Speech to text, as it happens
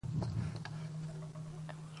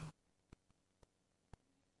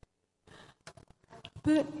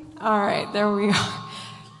But, all right, there we are.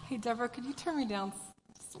 Hey, Deborah, could you turn me down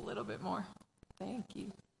just a little bit more? Thank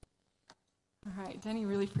you. All right, Denny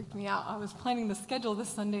really freaked me out. I was planning the schedule this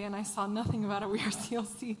Sunday, and I saw nothing about it. We are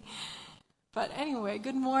CLC. But anyway,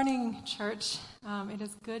 good morning, church. It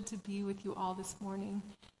is good to be with you all this morning.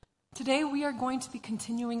 Today, we are going to be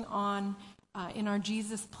continuing on in our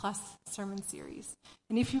Jesus Plus sermon series.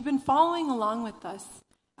 And if you've been following along with us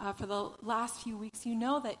for the last few weeks, you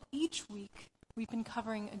know that each week we've been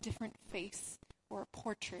covering a different face or a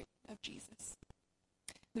portrait of Jesus.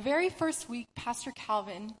 The very first week, Pastor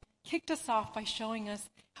Calvin kicked us off by showing us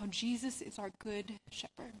how Jesus is our good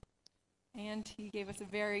shepherd. And he gave us a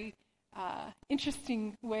very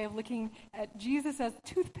interesting way of looking at Jesus as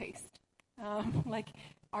toothpaste, like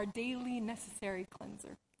our daily necessary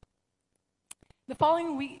cleanser. The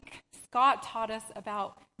following week, Scott taught us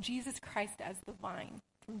about Jesus Christ as the vine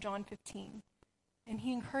from John 15. And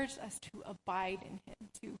he encouraged us to abide in him,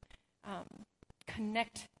 to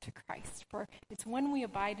connect to Christ. For it's when we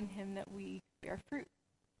abide in him that we bear fruit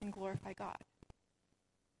and glorify God.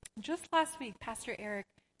 Just last week, Pastor Eric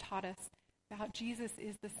taught us about Jesus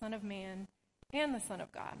is the Son of Man and the Son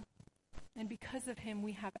of God. And because of him,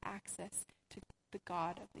 we have access to the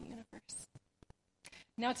God of the universe.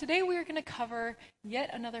 Now today we are going to cover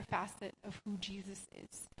yet another facet of who Jesus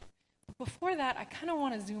is. Before that, I kind of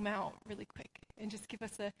want to zoom out really quick and just give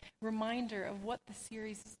us a reminder of what the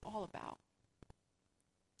series is all about.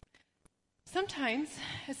 Sometimes,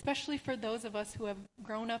 especially for those of us who have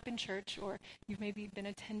grown up in church or you've maybe been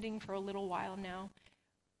attending for a little while now,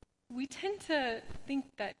 we tend to think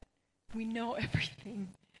that we know everything.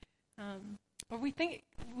 Or we think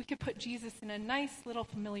we could put Jesus in a nice little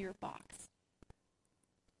familiar box.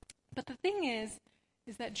 But the thing is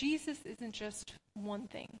that Jesus isn't just one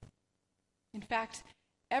thing. In fact,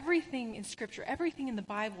 everything in Scripture, everything in the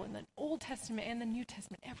Bible, in the Old Testament and the New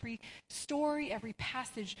Testament, every story, every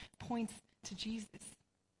passage points to Jesus.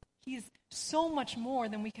 He is so much more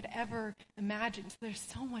than we could ever imagine. So there's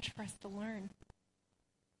so much for us to learn.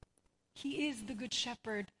 He is the Good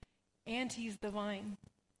Shepherd, and he's the vine.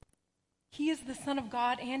 He is the Son of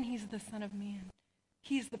God, and he's the Son of Man.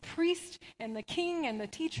 He is the priest and the king and the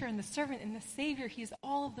teacher and the servant and the Savior. He is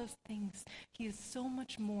all of those things. He is so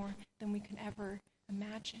much more than we can ever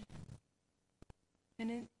imagine.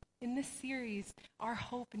 And in this series, our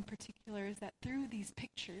hope in particular is that through these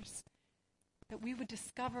pictures, that we would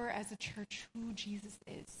discover as a church who Jesus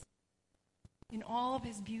is. In all of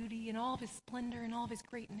his beauty, in all of his splendor, in all of his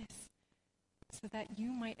greatness, so that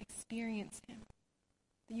you might experience him.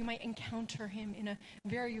 That you might encounter him in a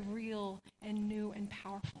very real and new and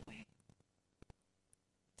powerful way.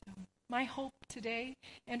 So my hope today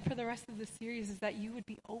and for the rest of the series is that you would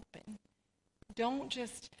be open. Don't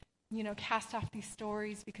just, cast off these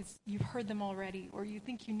stories because you've heard them already or you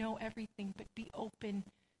think you know everything, but be open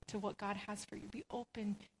to what God has for you. Be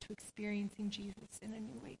open to experiencing Jesus in a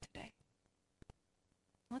new way today.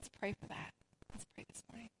 Let's pray for that. Let's pray this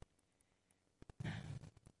morning.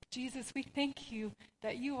 Jesus, we thank you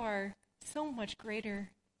that you are so much greater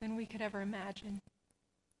than we could ever imagine,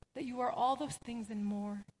 that you are all those things and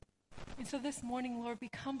more. And so this morning, Lord, we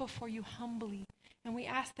come before you humbly, and we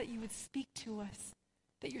ask that you would speak to us,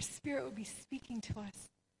 that your Spirit would be speaking to us,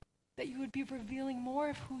 that you would be revealing more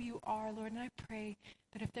of who you are, Lord. And I pray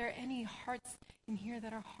that if there are any hearts in here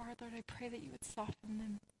that are hard, Lord, I pray that you would soften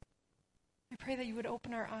them. I pray that you would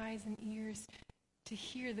open our eyes and ears to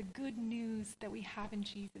hear the good news that we have in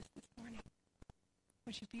Jesus this morning.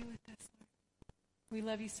 Would you be with us, Lord? We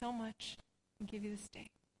love you so much and give you this day.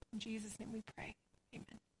 In Jesus' name we pray. Amen.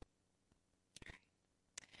 All right.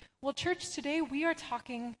 Well, church, today we are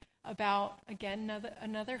talking about, again,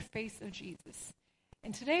 another face of Jesus.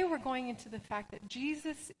 And today we're going into the fact that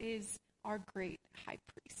Jesus is our great high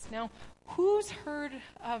priest. Now, who's heard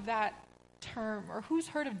of that term or who's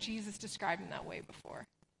heard of Jesus described in that way before?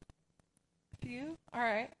 You? All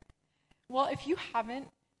right. Well, if you haven't,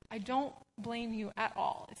 I don't blame you at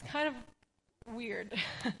all. It's kind of weird.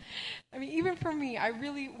 I mean, even for me, I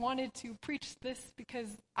really wanted to preach this because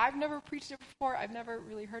I've never preached it before. I've never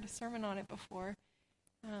really heard a sermon on it before.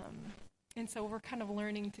 And so we're kind of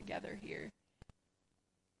learning together here.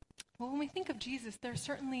 Well, when we think of Jesus, there are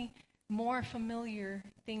certainly more familiar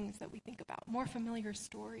things that we think about, more familiar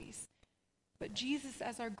stories. But Jesus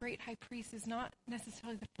as our great high priest is not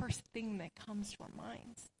necessarily the first thing that comes to our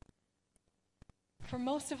minds. For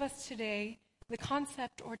most of us today, the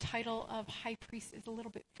concept or title of high priest is a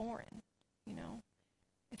little bit foreign,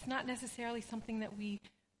 It's not necessarily something that we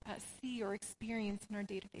see or experience in our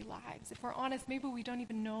day-to-day lives. If we're honest, maybe we don't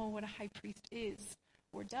even know what a high priest is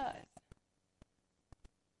or does.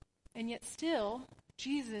 And yet still,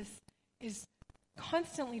 Jesus is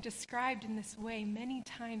constantly described in this way many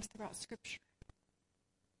times throughout Scripture.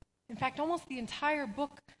 In fact, almost the entire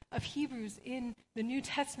book of Hebrews in the New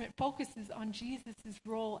Testament focuses on Jesus'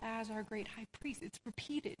 role as our great high priest. It's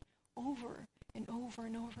repeated over and over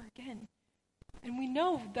and over again. And we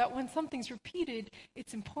know that when something's repeated,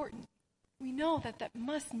 it's important. We know that that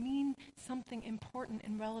must mean something important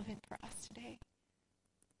and relevant for us today.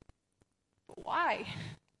 But why?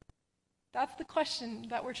 That's the question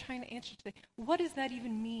that we're trying to answer today. What does that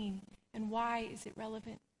even mean? And why is it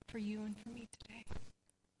relevant for you and for me today?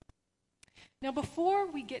 Now, before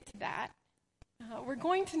we get to that, we're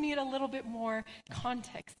going to need a little bit more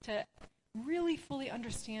context to really fully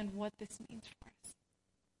understand what this means for us.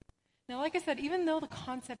 Now, like I said, even though the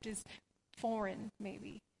concept is foreign,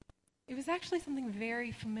 maybe, it was actually something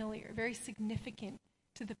very familiar, very significant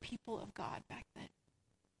to the people of God back then.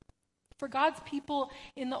 For God's people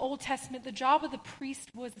in the Old Testament, the job of the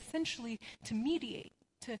priest was essentially to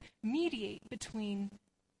mediate between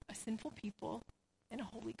a sinful people and a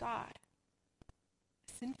holy God.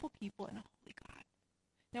 A sinful people and a holy God.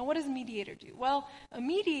 Now, what does a mediator do? Well, a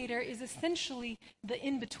mediator is essentially the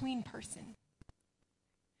in-between person.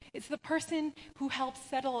 It's the person who helps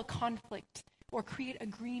settle a conflict or create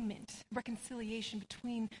agreement, reconciliation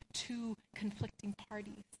between two conflicting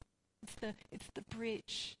parties. It's the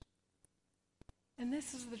bridge. And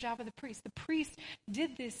this is the job of the priest. The priest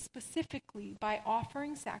did this specifically by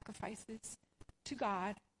offering sacrifices to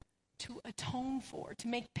God to atone for, to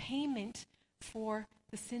make payment for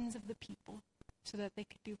the sins of the people so that they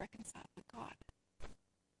could be reconciled with God.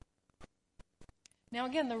 Now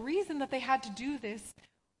again, the reason that they had to do this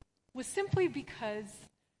was simply because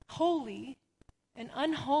holy and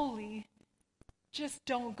unholy just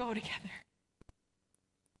don't go together.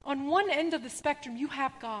 On one end of the spectrum, you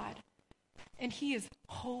have God, and he is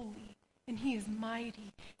holy, and he is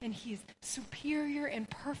mighty, and he is superior and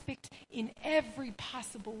perfect in every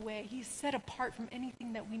possible way. He's set apart from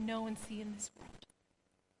anything that we know and see in this world.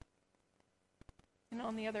 And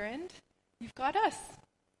on the other end, you've got us,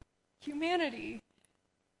 humanity,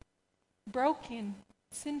 broken,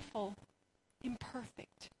 sinful,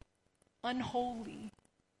 imperfect, unholy.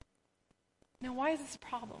 Now, why is this a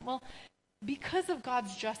problem? Well, because of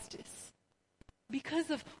God's justice, because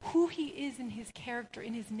of who he is in his character,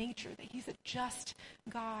 in his nature, that he's a just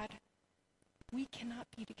God, we cannot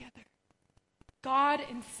be together. God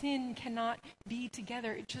and sin cannot be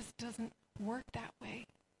together. It just doesn't work that way.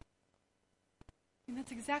 And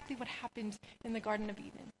that's exactly what happened in the Garden of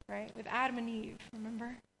Eden, right? With Adam and Eve,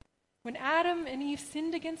 remember? When Adam and Eve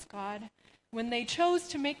sinned against God, when they chose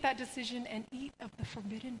to make that decision and eat of the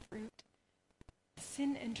forbidden fruit,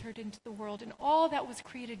 sin entered into the world, and all that was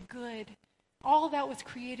created good, all that was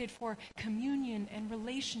created for communion and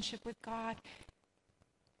relationship with God,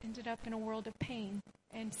 ended up in a world of pain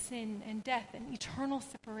and sin and death and eternal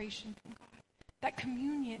separation from God. That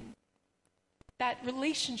communion, that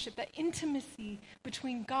relationship, that intimacy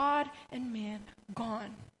between God and man,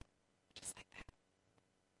 gone. Just like that.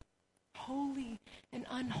 Holy and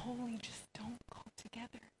unholy just don't go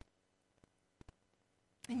together.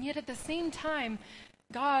 And yet at the same time,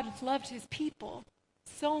 God loved his people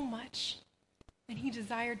so much, and he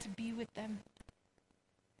desired to be with them.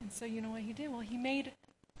 And so you know what he did? Well, he made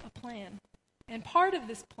a plan. And part of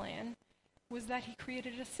this plan was that he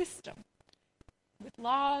created a system with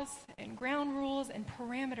laws and ground rules and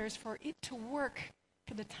parameters for it to work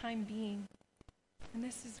for the time being. And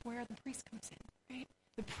this is where the priest comes in, right?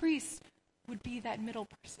 The priest would be that middle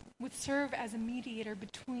person, would serve as a mediator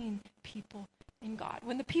between people and God.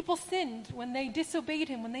 When the people sinned, when they disobeyed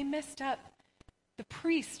him, when they messed up, the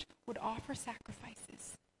priest would offer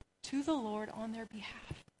sacrifices to the Lord on their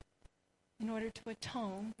behalf in order to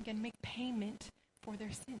atone, again, make payment for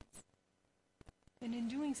their sins. And in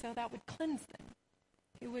doing so, that would cleanse them.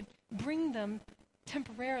 It would bring them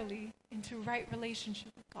temporarily into right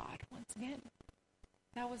relationship with God once again.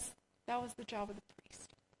 That was the job of the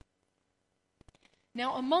priest.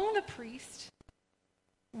 Now, among the priests,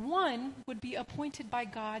 one would be appointed by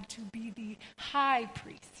God to be the high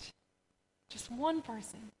priest. Just one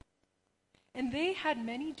person. And they had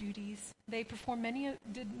many duties. They performed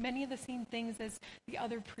did many of the same things as the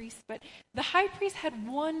other priests, but the high priest had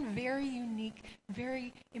one very unique,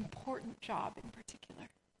 very important job in particular.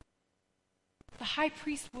 The high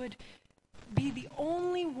priest would be the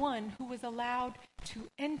only one who was allowed to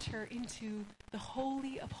enter into the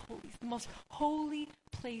Holy of Holies, the most holy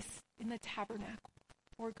place in the tabernacle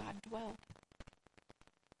where God dwelled.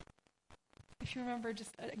 If you remember,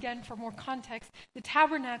 just again for more context, the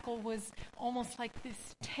tabernacle was almost like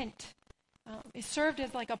this tent It served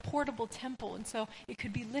as like a portable temple, and so it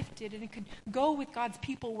could be lifted and it could go with God's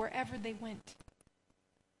people wherever they went.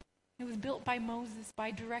 It was built by Moses by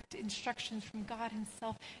direct instructions from God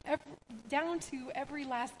himself, down to every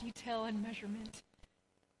last detail and measurement.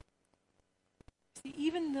 See,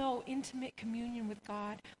 even though intimate communion with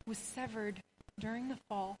God was severed during the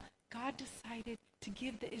fall, God decided to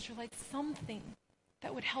give the Israelites something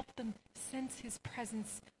that would help them sense his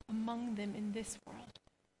presence among them in this world.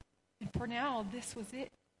 And for now, this was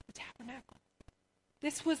it, the tabernacle.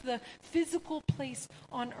 This was the physical place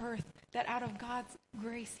on earth that out of God's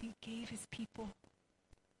grace he gave his people.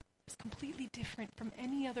 It was completely different from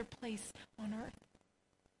any other place on earth.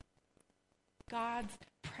 God's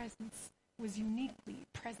presence was uniquely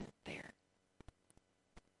present there.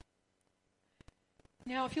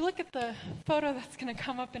 Now, if you look at the photo that's going to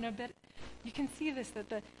come up in a bit, you can see this, that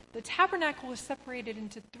the tabernacle was separated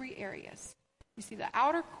into 3 areas. You see the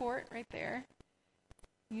outer court right there.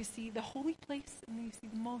 You see the holy place, and then you see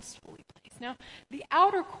the most holy place. Now, the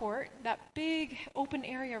outer court, that big open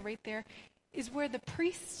area right there, is where the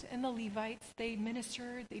priests and the Levites, they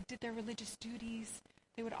ministered, they did their religious duties,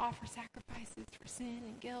 they would offer sacrifices for sin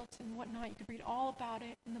and guilt and whatnot. You could read all about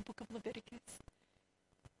it in the book of Leviticus.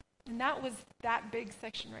 And that was that big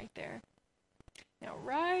section right there. Now,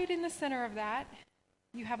 right in the center of that,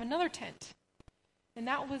 you have another tent, and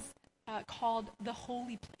that was called the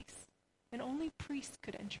holy place. And only priests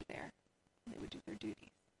could enter there, and they would do their duties.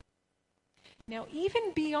 Now,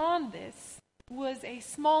 even beyond this was a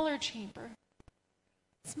smaller chamber,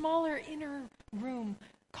 smaller inner room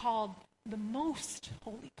called the most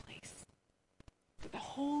holy place, the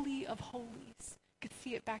Holy of Holies. You could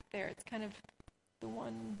see it back there. It's kind of the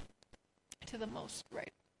one to the most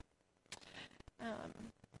right.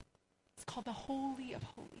 It's called the Holy of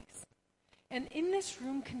Holies. And in this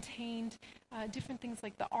room contained different things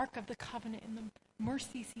like the Ark of the Covenant and the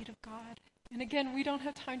mercy seat of God. And again, we don't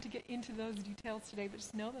have time to get into those details today, but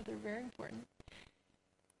just know that they're very important.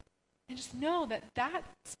 And just know that that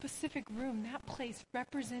specific room, that place,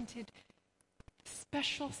 represented a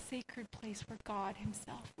special sacred place where God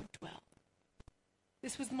himself would dwell.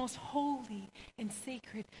 This was the most holy and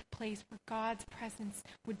sacred place where God's presence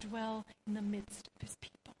would dwell in the midst of his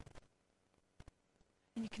people.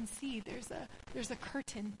 And you can see there's a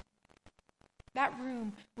curtain. That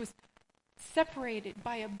room was separated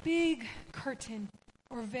by a big curtain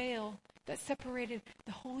or veil that separated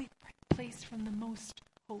the holy place from the most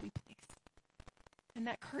holy place. And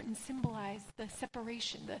that curtain symbolized the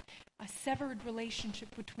separation, a severed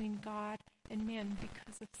relationship between God and man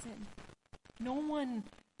because of sin. No one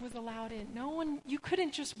was allowed in. You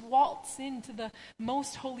couldn't just waltz into the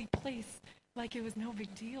most holy place like it was no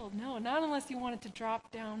big deal. No, not unless you wanted to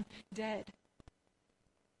drop down dead.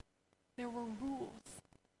 There were rules.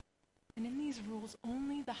 And in these rules,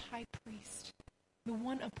 only the high priest, the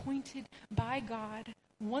one appointed by God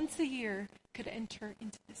once a year, could enter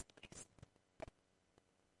into this place.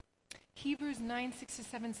 Hebrews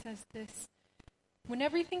 9:6-7 says this: when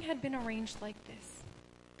everything had been arranged like this,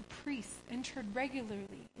 the priests entered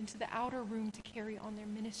regularly into the outer room to carry on their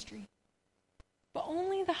ministry. But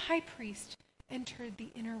only the high priest entered the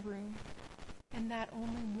inner room, and that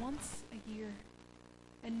only once a year,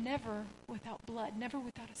 and never without blood, never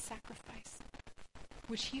without a sacrifice,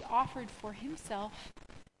 which he offered for himself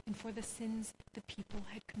and for the sins the people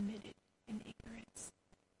had committed in ignorance.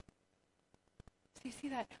 So you see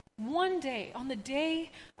that one day, on the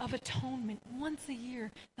Day of Atonement, once a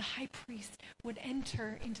year, the high priest would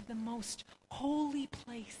enter into the most holy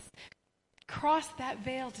place, cross that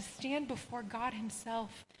veil to stand before God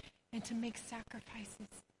himself and to make sacrifices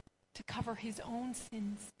to cover his own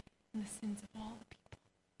sins and the sins of all the people.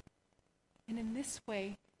 And in this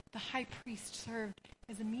way, the high priest served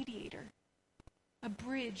as a mediator, a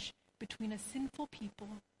bridge between a sinful people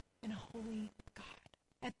and a holy God.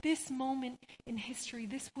 At this moment in history,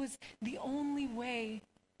 this was the only way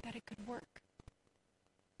that it could work.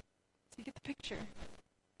 So you get the picture,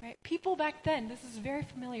 right? People back then, this is very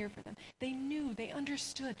familiar for them. They knew, they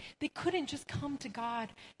understood. They couldn't just come to God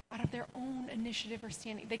out of their own initiative or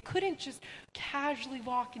standing. They couldn't just casually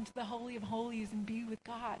walk into the Holy of Holies and be with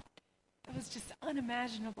God. That was just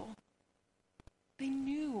unimaginable. They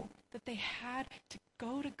knew that they had to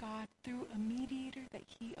go to God through a mediator that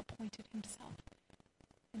he appointed himself.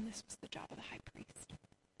 And this was the job of the high priest.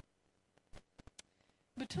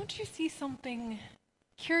 But don't you see something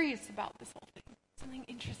curious about this whole thing? Something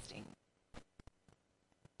interesting.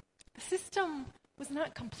 The system was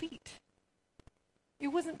not complete. It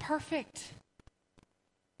wasn't perfect.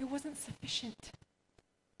 It wasn't sufficient.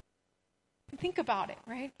 Think about it,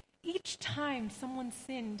 right? Each time someone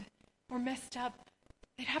sinned, or messed up,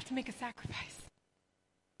 they'd have to make a sacrifice.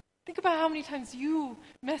 Think about how many times you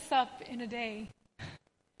mess up in a day.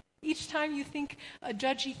 Each time you think a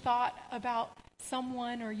judgy thought about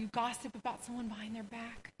someone or you gossip about someone behind their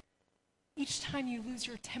back. Each time you lose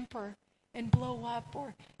your temper and blow up,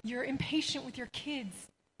 or you're impatient with your kids,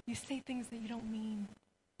 you say things that you don't mean.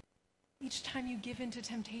 Each time you give in to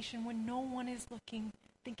temptation when no one is looking,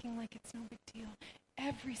 thinking like it's no big deal.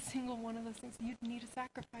 Every single one of those things, you'd need a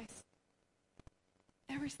sacrifice.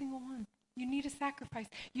 Every single one. You need a sacrifice.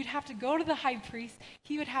 You'd have to go to the high priest.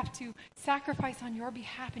 He would have to sacrifice on your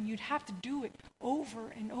behalf, and you'd have to do it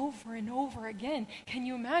over and over and over again. Can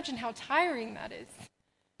you imagine how tiring that is?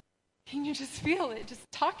 Can you just feel it? Just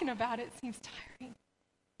talking about it seems tiring.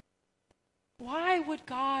 Why would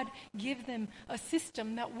God give them a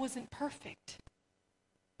system that wasn't perfect?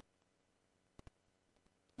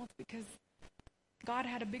 Well, it's because God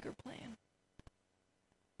had a bigger plan.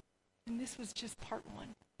 And this was just part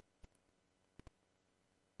one.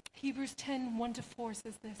 Hebrews 10, 1-4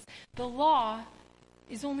 says this: the law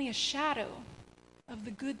is only a shadow of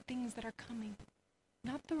the good things that are coming,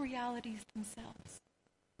 not the realities themselves.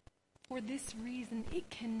 For this reason, it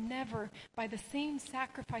can never, by the same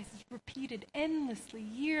sacrifices repeated endlessly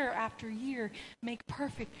year after year, make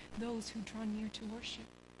perfect those who draw near to worship.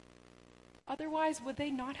 Otherwise, would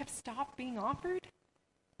they not have stopped being offered?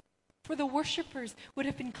 For the worshipers would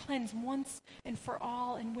have been cleansed once and for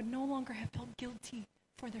all and would no longer have felt guilty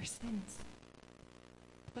for their sins.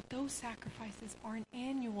 But those sacrifices are an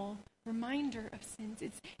annual reminder of sins.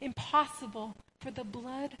 It's impossible for the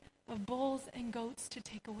blood of bulls and goats to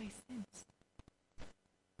take away sins.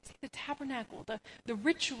 See, the tabernacle, the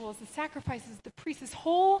rituals, the sacrifices, the priests, this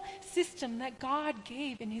whole system that God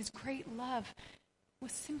gave in his great love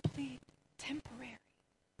was simply temporary.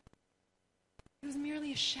 It was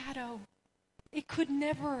merely a shadow. It could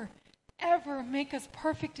never, ever make us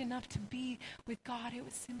perfect enough to be with God. It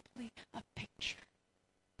was simply a picture,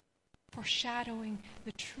 foreshadowing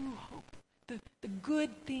the true hope, the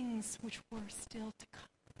good things which were still to come.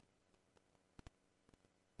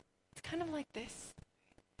 It's kind of like this.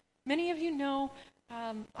 Many of you know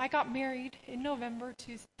I got married in November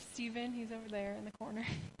to Stephen. He's over there in the corner.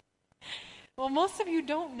 Well, most of you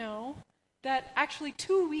don't know that actually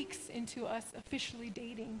 2 weeks into us officially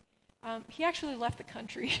dating, he actually left the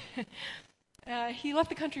country. He left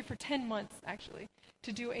the country for 10 months, actually,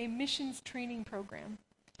 to do a missions training program.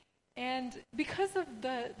 And because of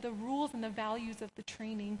the rules and the values of the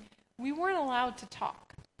training, we weren't allowed to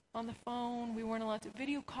talk on the phone. We weren't allowed to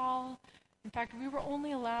video call. In fact, we were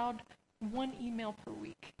only allowed 1 email per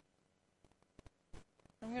week.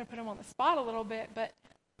 I'm going to put him on the spot a little bit, but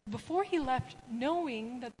before he left,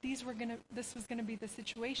 knowing that this was going to be the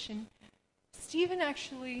situation, Stephen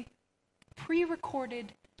actually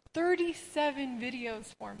pre-recorded 37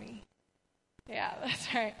 videos for me. Yeah,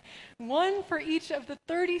 that's right. 1 for each of the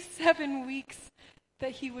 37 weeks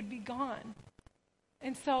that he would be gone.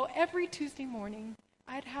 And so every Tuesday morning,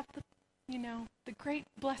 I'd have the great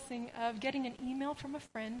blessing of getting an email from a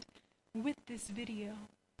friend with this video.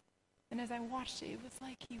 And as I watched it, it was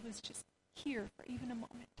like he was just here for even a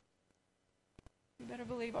moment. You better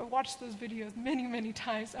believe I watched those videos many, many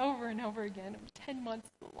times, over and over again. 10 months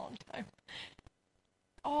is a long time.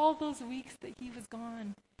 All those weeks that he was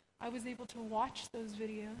gone, I was able to watch those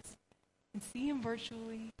videos and see him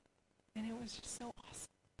virtually, and it was just so awesome.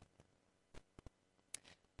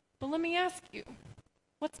 But let me ask you,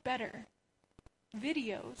 what's better,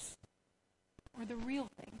 videos or the real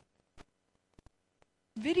thing?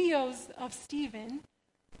 Videos of Stephen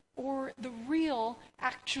or the real,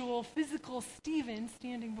 actual, physical Stephen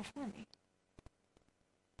standing before me?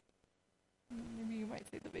 Maybe you might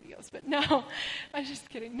say the videos, but no, I'm just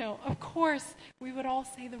kidding. No, of course, we would all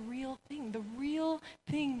say the real thing. The real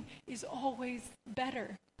thing is always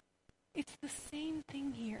better. It's the same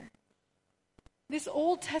thing here. This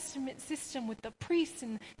Old Testament system with the priests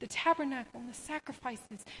and the tabernacle and the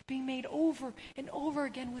sacrifices being made over and over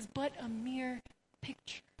again was but a mere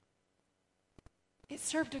picture. It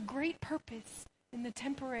served a great purpose in the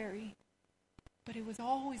temporary, but it was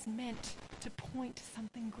always meant to point to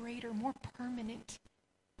something greater, more permanent,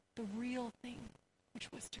 the real thing,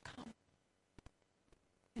 which was to come.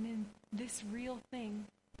 And in this real thing,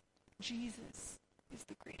 Jesus is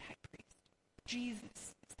the great high priest.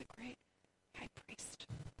 Jesus is the great high priest.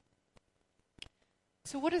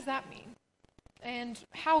 So what does that mean? And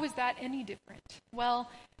how is that any different? Well,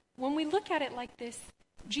 when we look at it like this,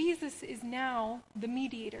 Jesus is now the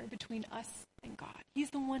mediator between us and God.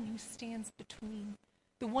 He's the one who stands between,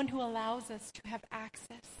 the one who allows us to have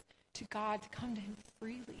access to God, to come to him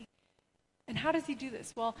freely. And how does he do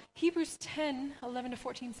this? Well, Hebrews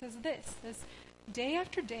 10:11-14 says this. It says, day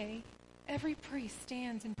after day, every priest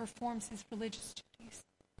stands and performs his religious duties.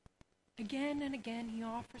 Again and again, he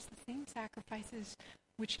offers the same sacrifices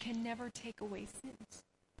which can never take away sins.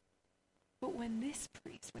 But when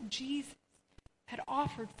Jesus, had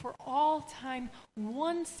offered for all time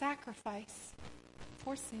one sacrifice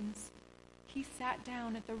for sins, he sat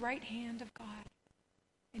down at the right hand of God.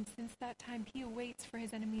 And since that time, he awaits for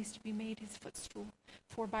his enemies to be made his footstool.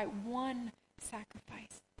 For by one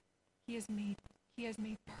sacrifice, he has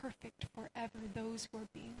made perfect forever those who are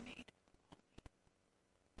being made.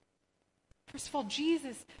 First of all,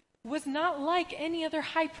 Jesus was not like any other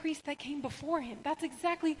high priest that came before him. That's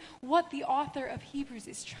exactly what the author of Hebrews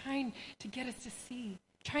is trying to get us to see,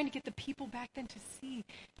 trying to get the people back then to see.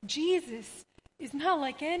 Jesus is not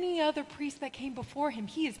like any other priest that came before him.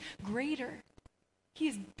 He is greater. He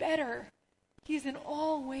is better. He is in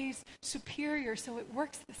all ways superior, so it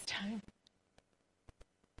works this time.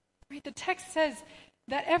 Right? The text says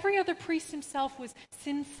that every other priest himself was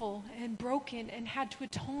sinful and broken and had to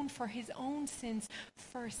atone for his own sins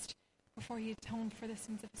first before he atoned for the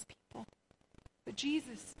sins of his people. But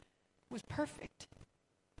Jesus was perfect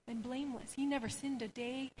and blameless. He never sinned a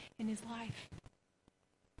day in his life.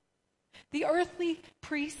 The earthly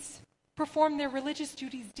priests performed their religious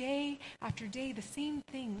duties day after day, the same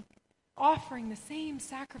thing, offering the same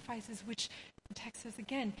sacrifices, which, the text says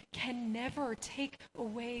again, can never take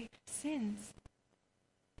away sins.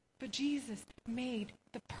 But Jesus made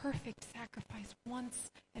the perfect sacrifice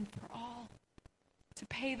once and for all to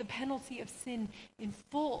pay the penalty of sin in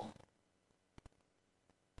full,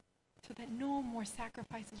 so that no more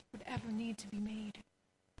sacrifices would ever need to be made.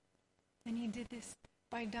 And he did this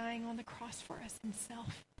by dying on the cross for us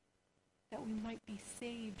himself, that we might be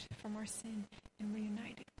saved from our sin and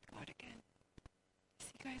reunited with God again.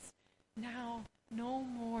 See, guys, now no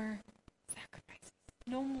more sacrifices,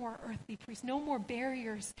 no more earthly priests, no more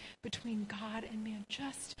barriers between God and man,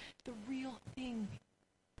 just the real thing.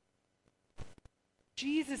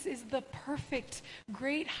 Jesus is the perfect,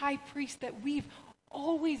 great high priest that we've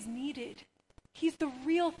always needed. He's the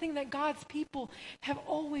real thing that God's people have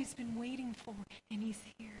always been waiting for, and he's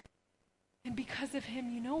here. And because of him,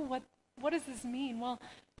 you know what does this mean? Well,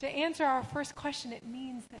 to answer our first question, it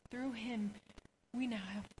means that through him, we now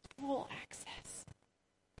have full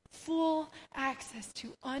access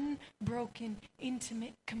to unbroken,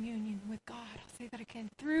 intimate communion with God. I'll say that again.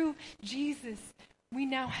 Through Jesus, we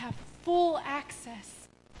now have full access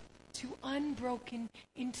to unbroken,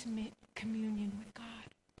 intimate communion with God.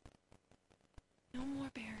 No more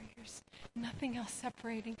barriers, nothing else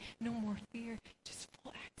separating, no more fear, just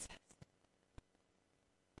full access.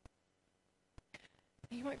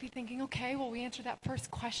 You might be thinking, okay, well, we answered that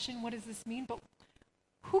first question. What does this mean? But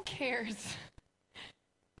who cares?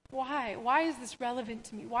 Why? Why is this relevant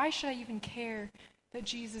to me? Why should I even care that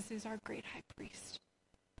Jesus is our great high priest?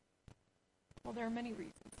 Well, there are many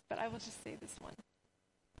reasons, but I will just say this one.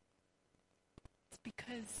 It's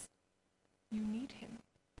because you need him.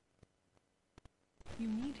 You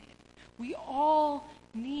need him. We all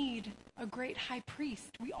need a great high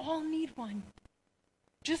priest. We all need one.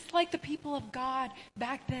 Just like the people of God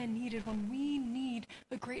back then needed one, we need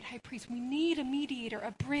a great high priest. We need a mediator,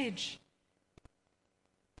 a bridge.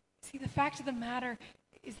 See, the fact of the matter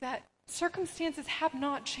is that circumstances have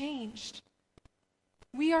not changed.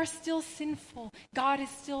 We are still sinful. God is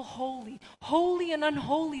still holy. Holy and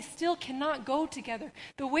unholy still cannot go together.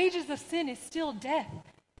 The wages of sin is still death,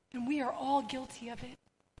 and we are all guilty of it.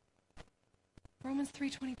 Romans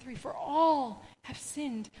 3:23, for all have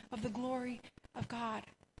sinned of the glory of God.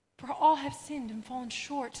 For all have sinned and fallen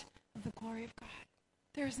short of the glory of God.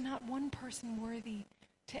 There is not one person worthy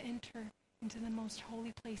to enter into the most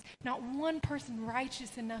holy place. Not one person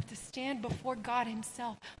righteous enough to stand before God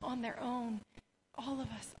himself on their own. All of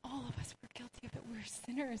us, we're guilty of it. We're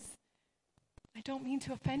sinners. I don't mean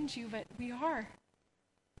to offend you, but we are.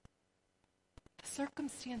 The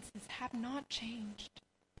circumstances have not changed.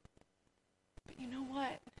 But you know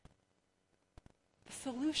what? The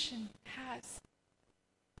solution has.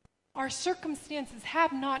 Our circumstances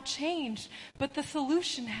have not changed, but the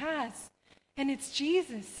solution has. And it's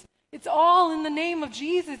Jesus. It's all in the name of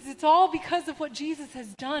Jesus. It's all because of what Jesus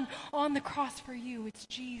has done on the cross for you. It's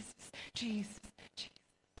Jesus, Jesus, Jesus.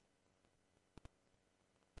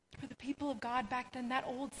 For the people of God back then, that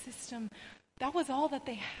old system, that was all that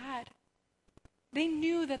they had. They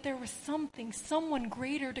knew that there was someone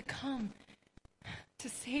greater to come to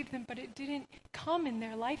save them, but it didn't come in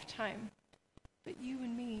their lifetime. But you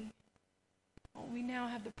and me, well, we now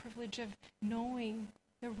have the privilege of knowing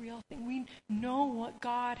the real thing. We know what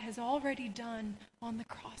God has already done on the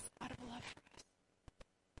cross out of love for us.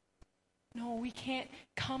 No, we can't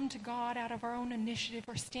come to God out of our own initiative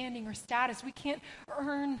or standing or status. We can't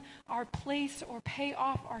earn our place or pay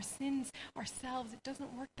off our sins ourselves. It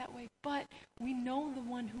doesn't work that way. But we know the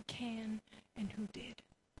one who can and who did.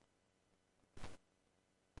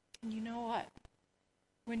 And you know what?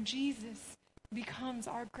 When Jesus becomes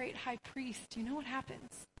our great high priest, you know what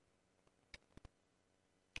happens?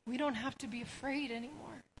 We don't have to be afraid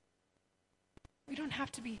anymore. We don't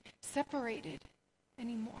have to be separated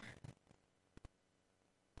anymore.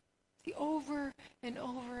 See, over and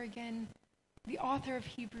over again, the author of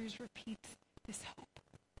Hebrews repeats this hope.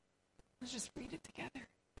 Let's just read it together.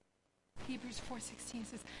 Hebrews 4:16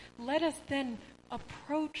 says, "Let us then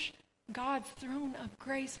approach God's throne of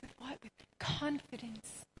grace with what? With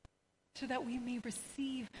confidence, so that we may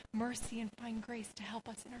receive mercy and find grace to help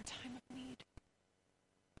us in our time of need."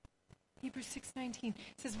 Hebrews 6:19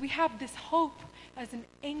 says, "We have this hope as an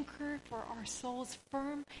anchor for our souls,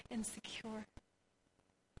 firm and secure."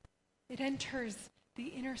 It enters the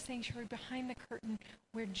inner sanctuary behind the curtain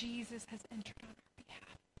where Jesus has entered on our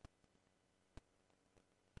behalf.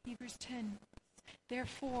 Hebrews 10.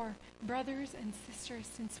 "Therefore, brothers and sisters,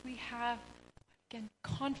 since we have, again,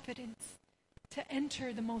 confidence to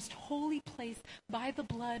enter the most holy place by the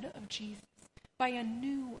blood of Jesus, by a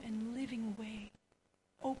new and living way,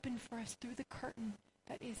 open for us through the curtain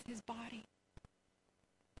that is his body.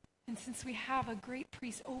 And since we have a great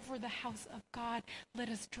priest over the house of God, let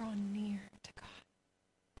us draw near to God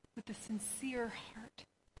with a sincere heart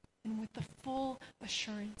and with the full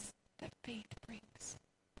assurance that faith brings."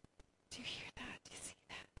 Do you hear that? Do you see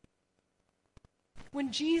that?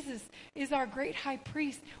 When Jesus is our great high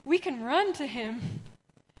priest, we can run to him.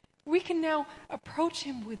 We can now approach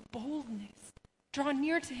him with boldness, draw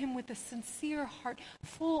near to him with a sincere heart,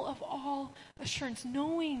 full of all assurance,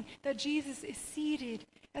 knowing that Jesus is seated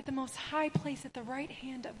at the most high place at the right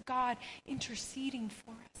hand of God, interceding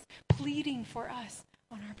for us, pleading for us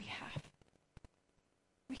on our behalf.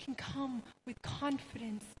 We can come with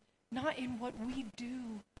confidence, not in what we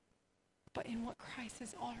do, but in what Christ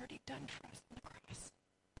has already done for us on the cross.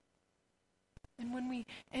 And when we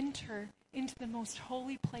enter into the most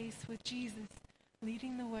holy place with Jesus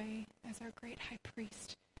leading the way as our great high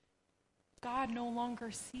priest, God no longer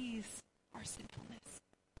sees our sinfulness.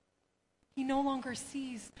 He no longer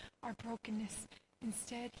sees our brokenness.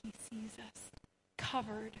 Instead, he sees us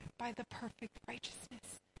covered by the perfect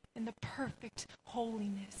righteousness and the perfect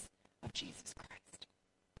holiness of Jesus Christ.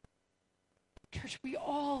 Church, we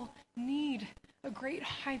all need a great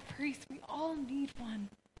high priest. We all need one.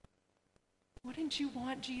 Wouldn't you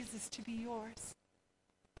want Jesus to be yours?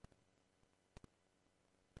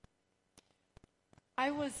 I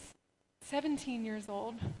was 17 years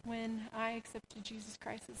old when I accepted Jesus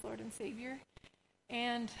Christ as Lord and Savior.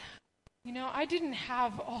 And, I didn't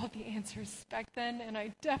have all the answers back then, and I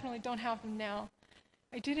definitely don't have them now.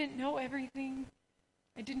 I didn't know everything.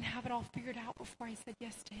 I didn't have it all figured out before I said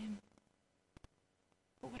yes to him.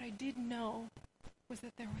 But what I did know was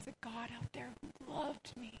that there was a God out there who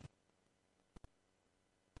loved me.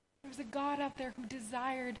 There was a God out there who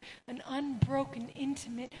desired an unbroken,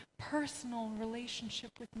 intimate, personal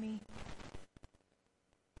relationship with me,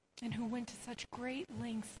 and who went to such great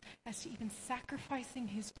lengths as to even sacrificing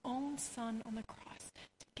his own son on the cross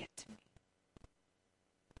to get to me.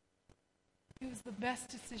 It was the best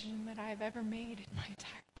decision that I have ever made in my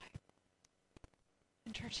entire life.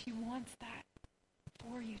 And church, he wants that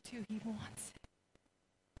for you too. He wants it.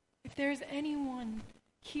 If there's anyone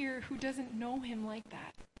here who doesn't know him like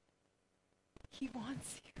that, he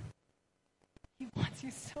wants you. He wants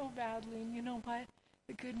you so badly. And you know what?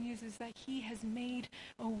 The good news is that he has made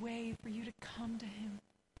a way for you to come to him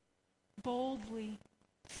boldly,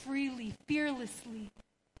 freely, fearlessly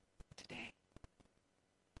today.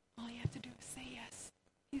 All you have to do is say yes.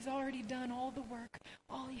 He's already done all the work.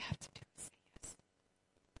 All you have to do is say yes.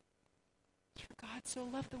 For God so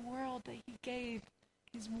loved the world that he gave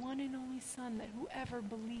his one and only Son, that whoever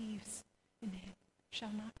believes in him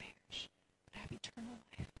shall not perish, but have eternal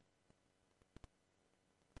life.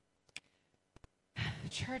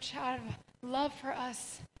 Church, out of love for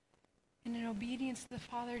us and in obedience to the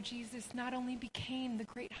Father, Jesus not only became the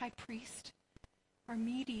great high priest, our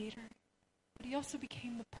mediator, but he also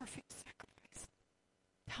became the perfect sacrifice,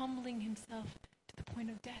 humbling himself to the point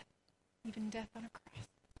of death, even death on a cross,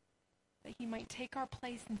 that he might take our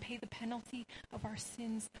place and pay the penalty of our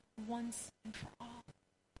sins once and for all.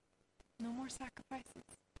 No more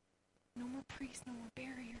sacrifices, no more priests, no more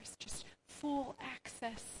barriers, just full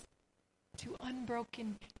access to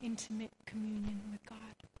unbroken, intimate communion with God.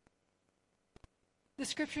 The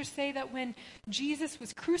scriptures say that when Jesus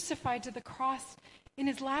was crucified to the cross, in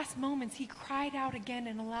his last moments, he cried out again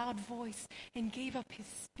in a loud voice and gave up his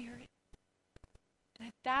spirit. And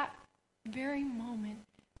at that very moment,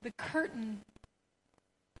 the curtain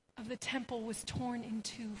of the temple was torn in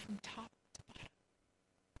two from top to bottom.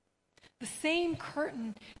 The same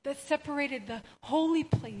curtain that separated the holy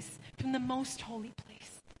place from the most holy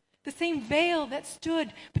place. The same veil that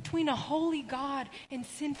stood between a holy God and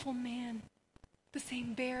sinful man. The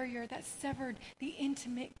same barrier that severed the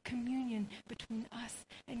intimate communion between us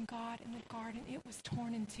and God in the garden. It was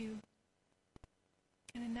torn in two.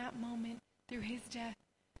 And in that moment, through his death,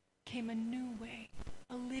 came a new way,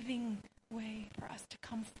 a living way for us to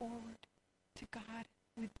come forward to God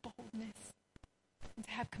with boldness and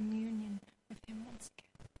to have communion with him once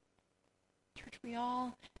again. Church, we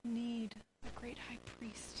all need a great high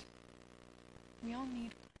priest. We all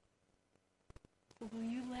need one. So will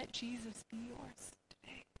you let Jesus be yours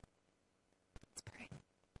today? Let's pray.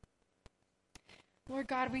 Lord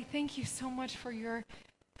God, we thank you so much for your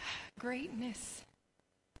greatness.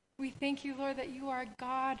 We thank you, Lord, that you are a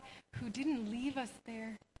God who didn't leave us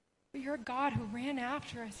there, but you're a God who ran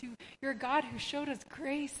after us. You're a God who showed us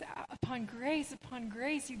grace upon grace upon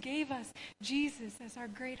grace. You gave us Jesus as our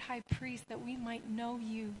great high priest that we might know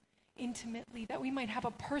you intimately, that we might have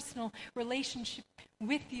a personal relationship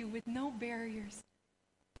with you with no barriers,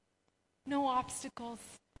 no obstacles.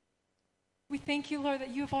 We thank you, Lord,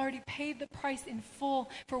 that you have already paid the price in full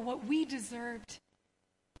for what we deserved.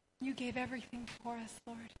 You gave everything for us,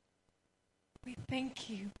 Lord. We thank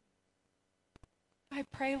you. I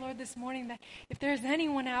pray, Lord, this morning that if there's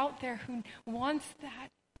anyone out there who wants that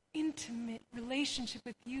intimate relationship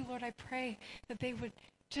with you, Lord, I pray that they would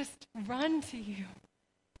just run to you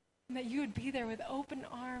and that you would be there with open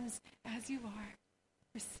arms as you are,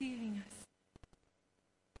 receiving us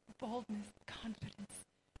with boldness, confidence,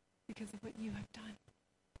 because of what you have done.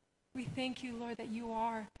 We thank you, Lord, that you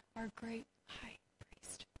are our great high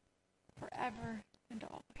priest forever and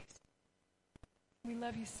always. We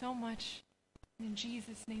love you so much. In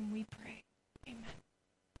Jesus' name we pray. Amen.